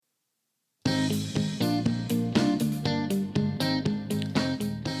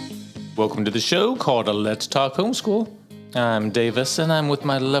Welcome to the show called Let's Talk Homeschool. I'm Davis, and I'm with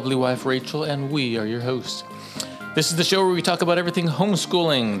my lovely wife, Rachel, and we are your hosts. This is the show where we talk about everything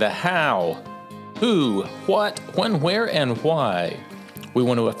homeschooling, the how, who, what, when, where, and why. We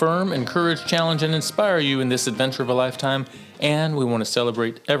want to affirm, encourage, challenge, and inspire you in this adventure of a lifetime, and we want to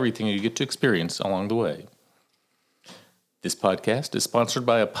celebrate everything you get to experience along the way. This podcast is sponsored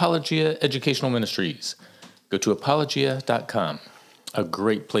by Apologia Educational Ministries. Go to apologia.com, a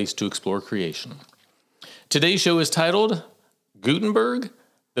great place to explore creation. Today's show is titled Gutenberg,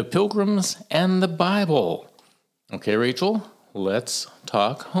 the Pilgrims, and the Bible. Okay, Rachel, let's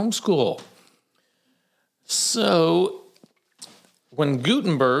talk homeschool. So, when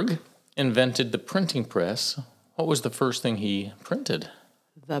Gutenberg invented the printing press, what was the first thing he printed?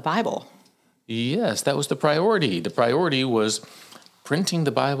 The Bible. Yes, that was the priority. The priority was printing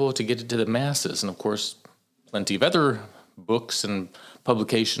the Bible to get it to the masses. And of course, plenty of other books and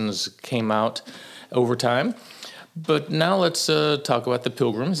publications came out over time. But now let's talk about the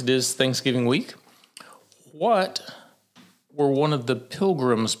Pilgrims. It is Thanksgiving week. What were one of the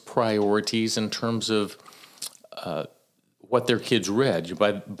Pilgrims' priorities in terms of what their kids read?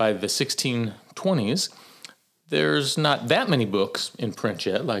 By the 1620s, there's not that many books in print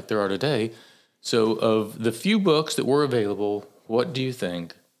yet like there are today. So of the few books that were available, what do you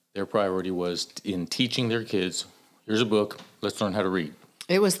think their priority was in teaching their kids? Here's a book. Let's learn how to read.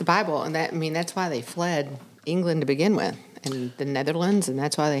 It was the Bible, and that's why they fled England to begin with, and the Netherlands, and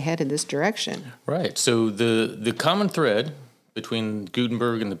that's why they headed this direction. Right. So the common thread between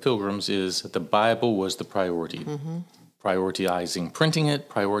Gutenberg and the Pilgrims is that the Bible was the priority. Mm-hmm. Prioritizing printing it,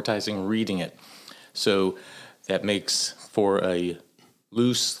 prioritizing reading it. So that makes for a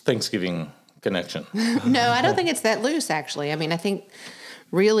loose Thanksgiving connection. No, I don't think it's that loose, actually. I mean, I think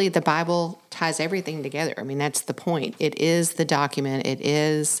really the Bible ties everything together. I mean, that's the point. It is the document. It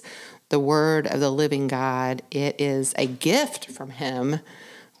is the word of the living God. It is a gift from Him,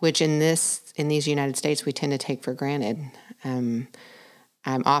 which in these United States we tend to take for granted. I'm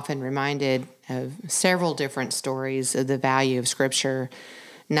often reminded of several different stories of the value of Scripture.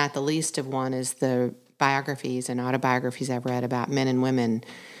 Not the least of one is the biographies and autobiographies I've read about men and women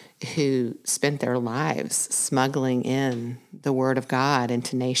who spent their lives smuggling in the Word of God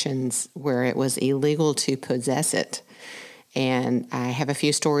into nations where it was illegal to possess it. And I have a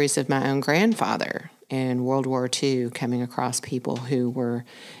few stories of my own grandfather in World War II coming across people who were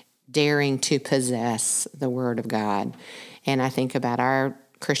daring to possess the Word of God. And I think about our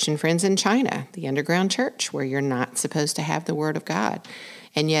Christian friends in China, the underground church, where you're not supposed to have the Word of God.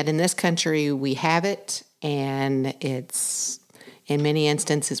 And yet in this country, we have it, and it's, in many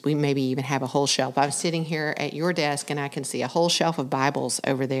instances, we maybe even have a whole shelf. I'm sitting here at your desk, and I can see a whole shelf of Bibles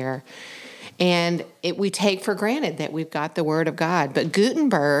over there. And we take for granted that we've got the Word of God. But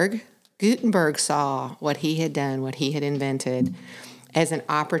Gutenberg saw what he had done, what he had invented, as an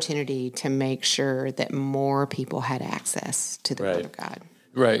opportunity to make sure that more people had access to the Word of God.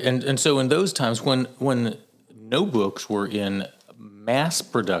 Right. And so in those times when no books were in mass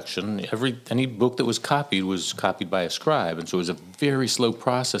production, any book that was copied by a scribe, and so it was a very slow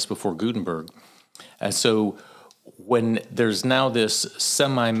process before Gutenberg. And so when there's now this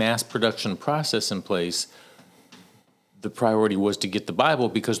semi-mass production process in place, the priority was to get the Bible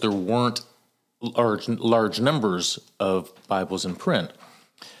because there weren't large numbers of Bibles in print.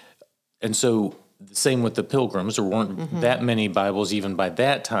 And so same with the Pilgrims, there weren't that many Bibles even by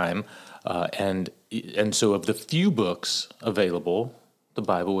that time, and so of the few books available, the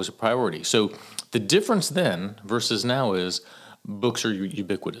Bible was a priority. So the difference then versus now is books are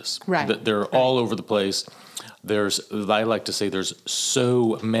ubiquitous. Right. They're all over the place. I like to say there's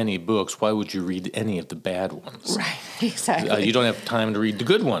so many books. Why would you read any of the bad ones? Right, exactly. You don't have time to read the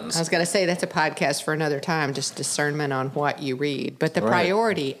good ones. I was going to say that's a podcast for another time, just discernment on what you read. But the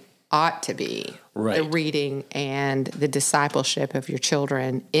priority ought to be the reading and the discipleship of your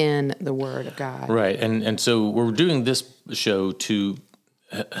children in the Word of God. Right, and so we're doing this show to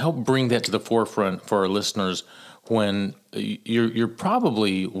help bring that to the forefront for our listeners when you're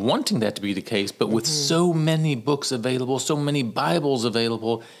probably wanting that to be the case, but with so many books available, so many Bibles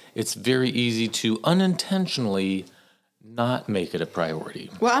available, it's very easy to unintentionally not make it a priority.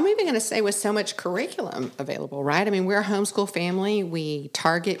 Well, I'm even going to say with so much curriculum available, right? I mean, we're a homeschool family. We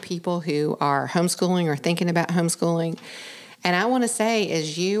target people who are homeschooling or thinking about homeschooling. And I want to say,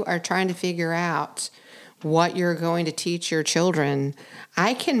 as you are trying to figure out what you're going to teach your children,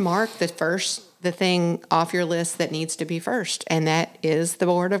 I can mark the thing off your list that needs to be first, and that is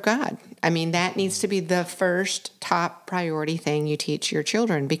the Word of God. I mean, that needs to be the first top priority thing you teach your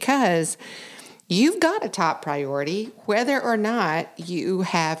children, because you've got a top priority, whether or not you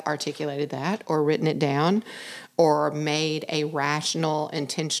have articulated that or written it down or made a rational,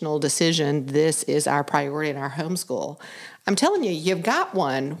 intentional decision. This is our priority in our homeschool. I'm telling you, you've got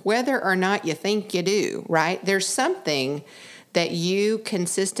one, whether or not you think you do, right? There's something that you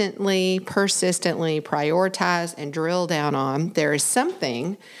consistently, persistently prioritize and drill down on. There is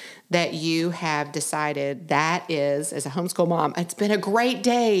something that you have decided that is, as a homeschool mom, it's been a great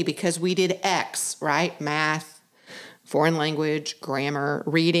day because we did X, right? Math, foreign language, grammar,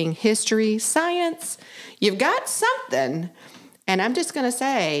 reading, history, science. You've got something, and I'm just going to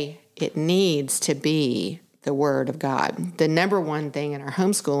say it needs to be the Word of God. The number one thing in our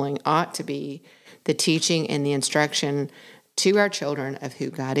homeschooling ought to be the teaching and the instruction to our children of who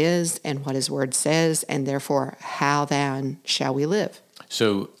God is and what His Word says, and therefore, how then shall we live?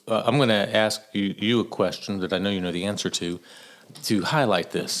 So I'm going to ask you a question that I know you know the answer to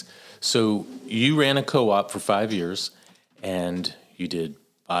highlight this. So you ran a co-op for 5 years, and you did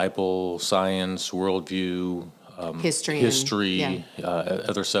Bible, science, worldview, history,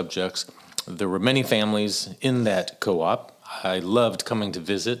 other subjects. There were many families in that co-op. I loved coming to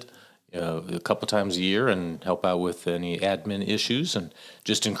visit a couple times a year and help out with any admin issues and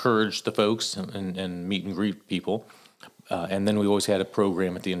just encourage the folks and meet and greet people. And then we always had a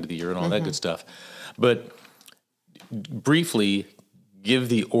program at the end of the year and all that good stuff. But briefly, give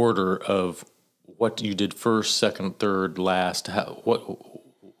the order of what you did first, second, third, last. What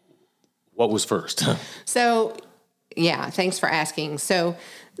was first? So, yeah, thanks for asking. So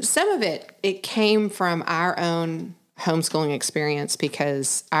some of it came from our own homeschooling experience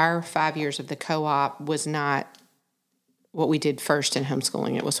because our 5 years of the co-op was not what we did first in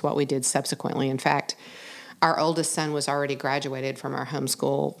homeschooling. It was what we did subsequently. In fact, our oldest son was already graduated from our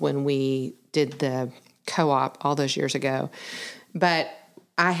homeschool when we did the co-op all those years ago. But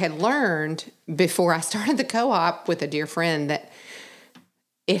I had learned before I started the co-op with a dear friend that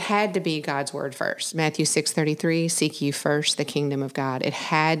it had to be God's Word first. Matthew 6:33, seek ye first the kingdom of God. It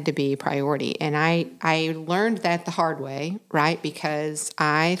had to be priority. And I learned that the hard way, right? Because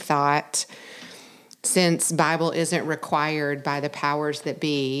I thought, since Bible isn't required by the powers that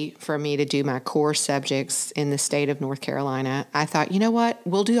be for me to do my core subjects in the state of North Carolina, I thought, you know what?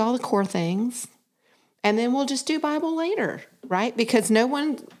 We'll do all the core things, and then we'll just do Bible later, right? Because no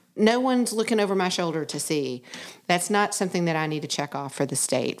one's looking over my shoulder to see. That's not something that I need to check off for the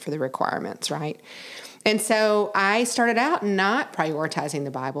state, for the requirements, right? And so I started out not prioritizing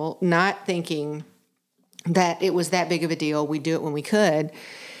the Bible, not thinking that it was that big of a deal. We'd do it when we could.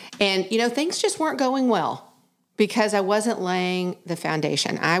 And, things just weren't going well because I wasn't laying the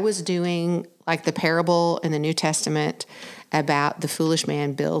foundation. I was doing like the parable in the New Testament about the foolish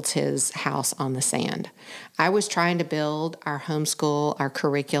man builds his house on the sand. I was trying to build our homeschool, our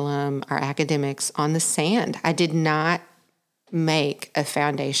curriculum, our academics on the sand. I did not make a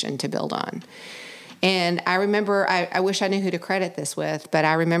foundation to build on. And I remember, I wish I knew who to credit this with, but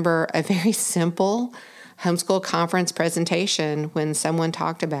I remember a very simple homeschool conference presentation when someone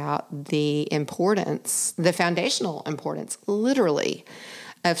talked about the importance, the foundational importance, literally,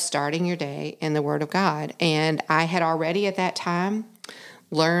 of starting your day in the Word of God. And I had already at that time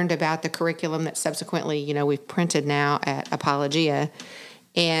learned about the curriculum that subsequently, we've printed now at Apologia.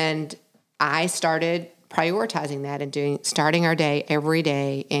 And I started prioritizing that and starting our day every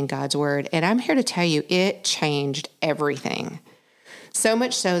day in God's Word. And I'm here to tell you, it changed everything. So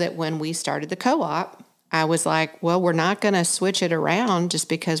much so that when we started the co-op, I was like, well, we're not going to switch it around just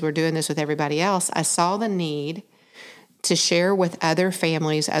because we're doing this with everybody else. I saw the need to share with other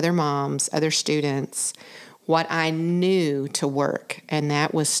families, other moms, other students, what I knew to work. And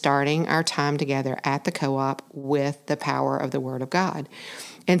that was starting our time together at the co-op with the power of the Word of God.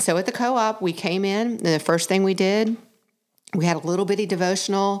 And so at the co-op, we came in, the first thing we did, we had a little bitty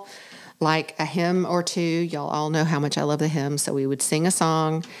devotional, like a hymn or two. Y'all all know how much I love the hymn. So we would sing a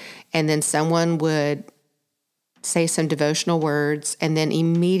song, and then someone would say some devotional words, and then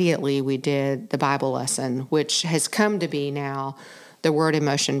immediately we did the Bible lesson, which has come to be now the Word in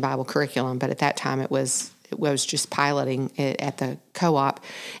Motion Bible curriculum. But at that time, it was just piloting it at the co-op.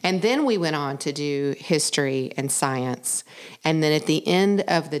 And then we went on to do history and science. And then at the end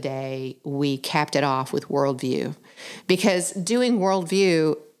of the day, we capped it off with worldview, because doing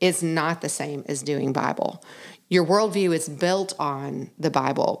worldview is not the same as doing Bible. Your worldview is built on the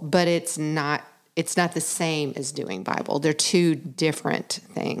Bible, but it's not the same as doing Bible. They're two different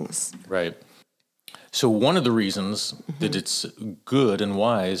things. Right. So one of the reasons that it's good and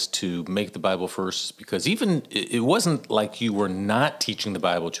wise to make the Bible first is because even it wasn't like you were not teaching the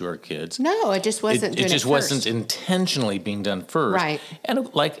Bible to our kids. No, it just wasn't. It just wasn't intentionally being done first. Right.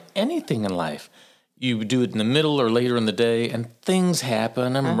 And like anything in life, you do it in the middle or later in the day, and things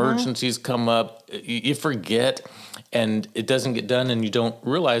happen, emergencies come up, you forget, and it doesn't get done, and you don't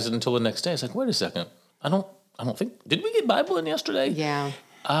realize it until the next day. It's like, wait a second, I don't think, did we get Bible in yesterday? Yeah.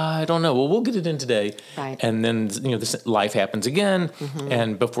 I don't know. Well, we'll get it in today. Right. And then, this life happens again,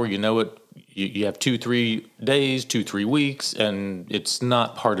 and before you know it, you have 2-3 days, 2-3 weeks, and it's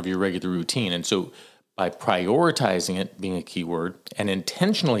not part of your regular routine. And so by prioritizing it, being a key word, and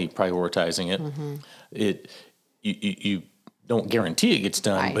intentionally prioritizing it, you don't guarantee it gets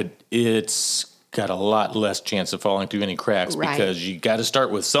done, Right. but it's got a lot less chance of falling through any cracks Right. because you got to start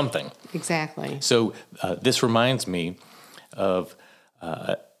with something. Exactly. So this reminds me of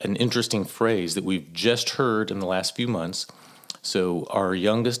an interesting phrase that we've just heard in the last few months. So our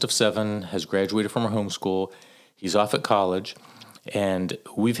youngest of 7 has graduated from our homeschool. He's off at college, and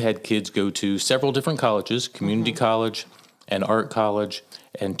we've had kids go to several different colleges, community college and art college,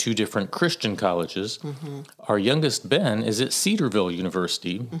 and 2 different Christian colleges. Our youngest, Ben, is at Cedarville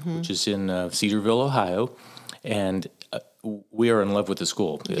University, which is in Cedarville, Ohio, and we are in love with the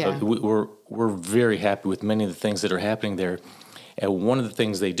school. Yeah. We're very happy with many of the things that are happening there. And one of the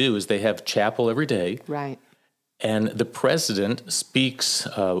things they do is they have chapel every day. Right. And the president speaks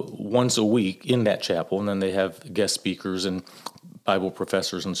once a week in that chapel, and then they have guest speakers and Bible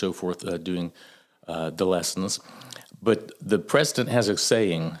professors and so forth doing the lessons. But the president has a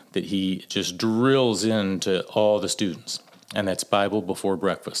saying that he just drills into all the students, and that's Bible before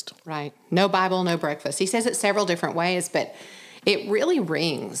breakfast. Right. No Bible, no breakfast. He says it several different ways, but it really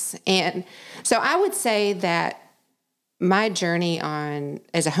rings. And so I would say that my journey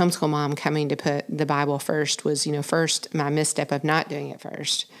as a homeschool mom coming to put the Bible first was, first my misstep of not doing it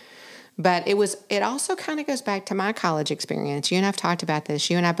first. But it also kind of goes back to my college experience. You and I've talked about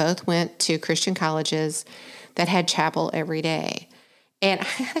this. You and I both went to Christian colleges that had chapel every day. And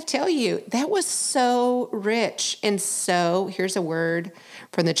I got to tell you, that was so rich. And so, here's a word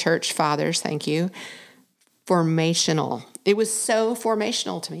from the church fathers, thank you, formational. It was so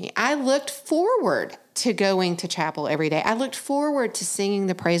formational to me. I looked forward to going to chapel every day. I looked forward to singing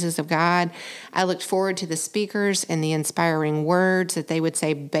the praises of God. I looked forward to the speakers and the inspiring words that they would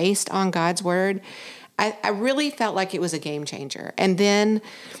say based on God's word. I really felt like it was a game changer. And then,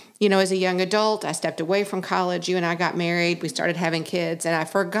 as a young adult, I stepped away from college. You and I got married. We started having kids, and I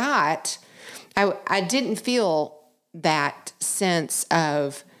forgot. I didn't feel that sense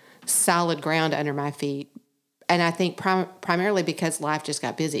of solid ground under my feet. And I think primarily because life just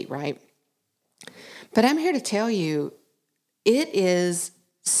got busy, right? But I'm here to tell you, it is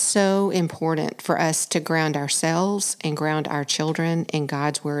so important for us to ground ourselves and ground our children in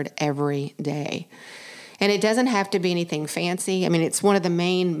God's word every day. And it doesn't have to be anything fancy. I mean, it's one of the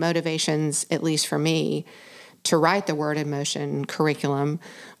main motivations, at least for me, to write the Word in Motion curriculum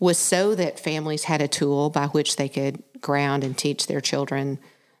was so that families had a tool by which they could ground and teach their children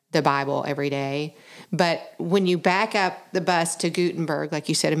the Bible every day. But when you back up the bus to Gutenberg, like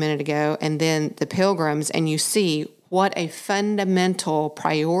you said a minute ago, and then the Pilgrims, and you see what a fundamental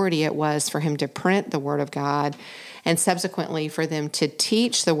priority it was for him to print the Word of God, and subsequently for them to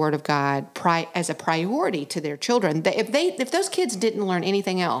teach the Word of God as a priority to their children. If those kids didn't learn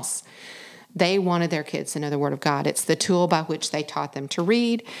anything else, they wanted their kids to know the Word of God. It's the tool by which they taught them to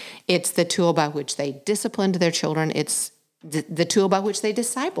read. It's the tool by which they disciplined their children. It's the tool by which they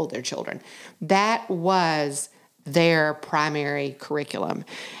discipled their children. That was their primary curriculum.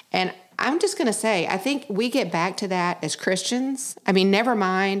 And I'm just going to say, I think we get back to that as Christians. I mean, never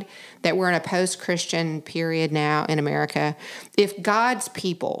mind that we're in a post-Christian period now in America. If God's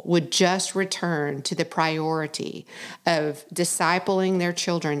people would just return to the priority of discipling their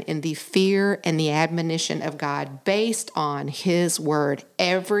children in the fear and the admonition of God based on His word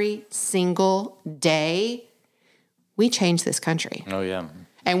every single day, we change this country. Oh, yeah.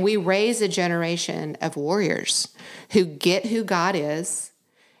 And we raise a generation of warriors who get who God is.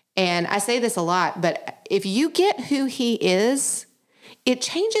 And I say this a lot, but if you get who He is, it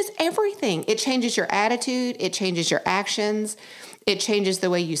changes everything. It changes your attitude. It changes your actions. It changes the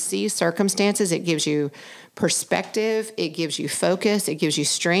way you see circumstances. It gives you perspective. It gives you focus. It gives you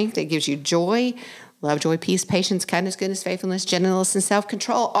strength. It gives you joy. Love, joy, peace, patience, kindness, goodness, faithfulness, gentleness, and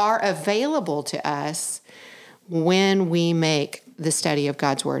self-control are available to us when we make the study of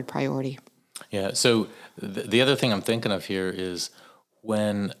God's word priority. Yeah, so the other thing I'm thinking of here is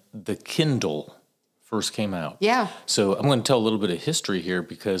when the Kindle first came out. Yeah. So I'm going to tell a little bit of history here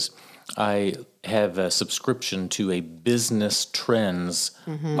because I have a subscription to a Business Trends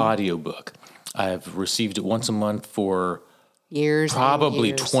audiobook. I've received it once a month for Years.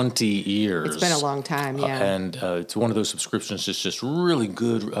 Probably and years. 20 years. It's been a long time, yeah. And it's one of those subscriptions that's just really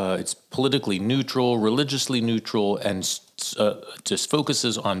good. It's politically neutral, religiously neutral, and just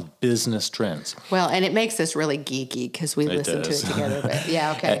focuses on business trends. Well, and it makes us really geeky because we listen to it together. But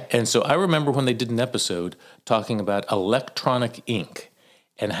yeah, okay. And so I remember when they did an episode talking about electronic ink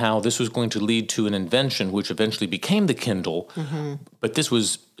and how this was going to lead to an invention which eventually became the Kindle. Mm-hmm. But this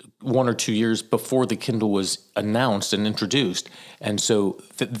was 1 or 2 years before the Kindle was announced and introduced. And so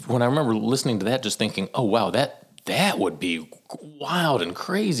when I remember listening to that, just thinking, oh, wow, that would be wild and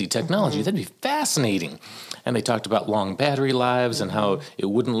crazy technology. Mm-hmm. That'd be fascinating. And they talked about long battery lives and how it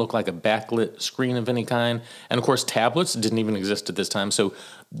wouldn't look like a backlit screen of any kind. And, of course, tablets didn't even exist at this time. So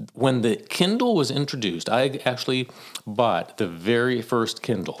when the Kindle was introduced, I actually bought the very first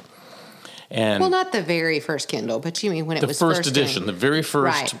Kindle. And well, not the very first Kindle, but you mean when it was first edition, the very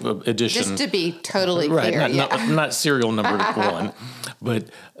first edition. Just to be totally clear. Not serial number 1, but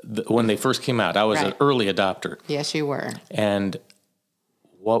when they first came out, I was an early adopter. Yes, you were. And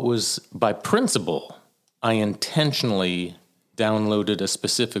what was by principle, I intentionally downloaded a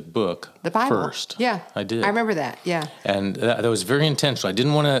specific book the Bible. First. Yeah, I did. I remember that. Yeah, and that was very intentional. I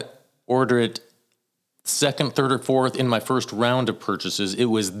didn't want to order it second, third, or fourth in my first round of purchases. It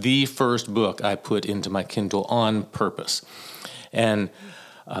was the first book I put into my Kindle on purpose. And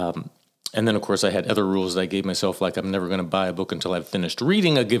then, of course, I had other rules that I gave myself, like I'm never going to buy a book until I've finished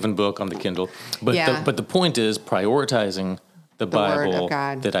reading a given book on the Kindle. But the point is prioritizing the Bible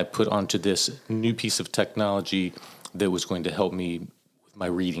that I put onto this new piece of technology that was going to help me with my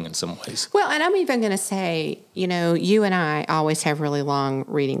reading in some ways. Well, and I'm even going to say, you and I always have really long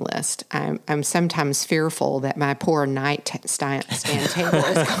reading lists. I'm sometimes fearful that my poor nightstand table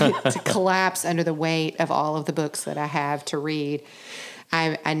is going to collapse under the weight of all of the books that I have to read.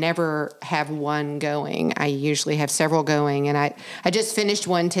 I never have one going. I usually have several going, and I just finished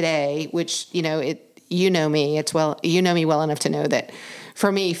one today, which, you know me well enough to know that for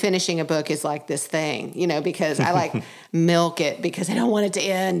me, finishing a book is like this thing, because I like milk it because I don't want it to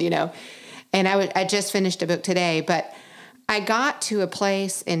end, And I just finished a book today, but I got to a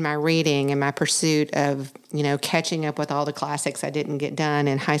place in my reading and my pursuit of, catching up with all the classics I didn't get done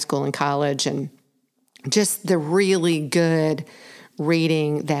in high school and college, and just the really good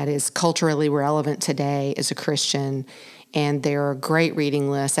reading that is culturally relevant today as a Christian. And there are great reading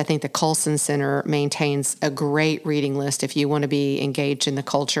lists. I think the Colson Center maintains a great reading list. If you want to be engaged in the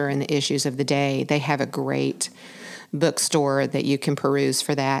culture and the issues of the day, they have a great bookstore that you can peruse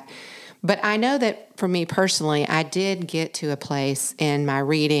for that. But I know that for me personally, I did get to a place in my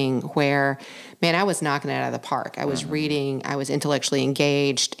reading where, man, I was knocking it out of the park. I was reading, I was intellectually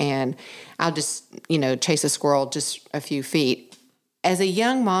engaged, and I'll just, chase a squirrel just a few feet. As a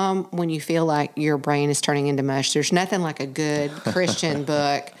young mom, when you feel like your brain is turning into mush, there's nothing like a good Christian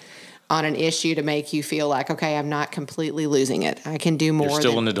book on an issue to make you feel like, okay, I'm not completely losing it. I can do more. You're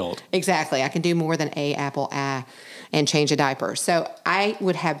still an adult. Exactly. I can do more than a apple and change a diaper. So I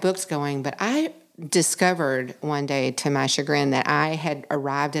would have books going, but I discovered one day to my chagrin that I had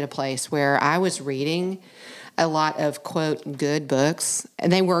arrived at a place where I was reading a lot of, quote, good books.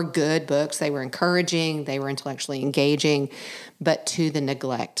 And they were good books. They were encouraging. They were intellectually engaging, but to the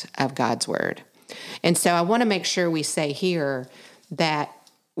neglect of God's word. And so I want to make sure we say here that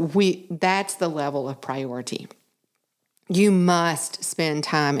that's the level of priority. You must spend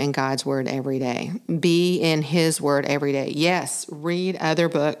time in God's word every day. Be in his word every day. Yes, read other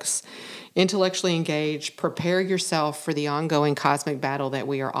books, intellectually engage, prepare yourself for the ongoing cosmic battle that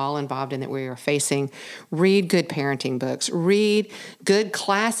we are all involved in, that we are facing. Read good parenting books. Read good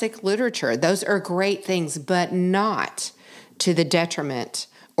classic literature. Those are great things, but not to the detriment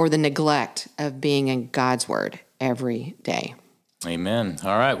or the neglect of being in God's word every day. Amen.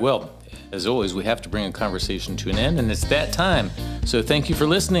 All right. Well, as always, we have to bring a conversation to an end, and it's that time. So thank you for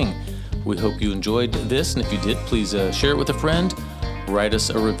listening. We hope you enjoyed this, and if you did, please share it with a friend, write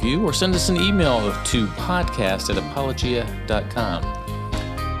us a review, or send us an email to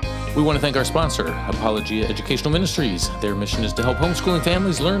podcast@apologia.com. We want to thank our sponsor, Apologia Educational Ministries. Their mission is to help homeschooling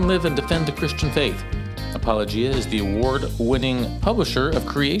families learn, live, and defend the Christian faith. Apologia is the award-winning publisher of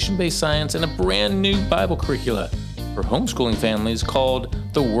creation-based science and a brand new Bible curricula for homeschooling families called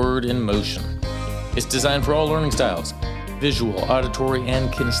The Word in Motion. It's designed for all learning styles, visual, auditory,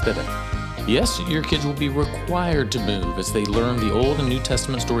 and kinesthetic. Yes, your kids will be required to move as they learn the Old and New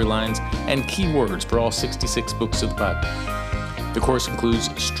Testament storylines and keywords for all 66 books of the Bible. The course includes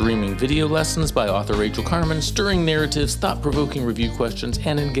streaming video lessons by author Rachel Carman, stirring narratives, thought-provoking review questions,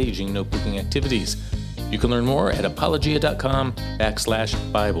 and engaging notebooking activities. You can learn more at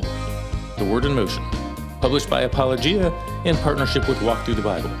apologia.com/Bible. The Word in Motion. Published by Apologia in partnership with Walk Through the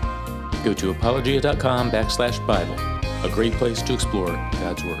Bible. Go to apologia.com/Bible, a great place to explore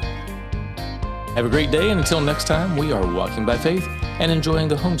God's Word. Have a great day, and until next time, we are walking by faith and enjoying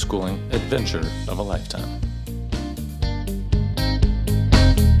the homeschooling adventure of a lifetime.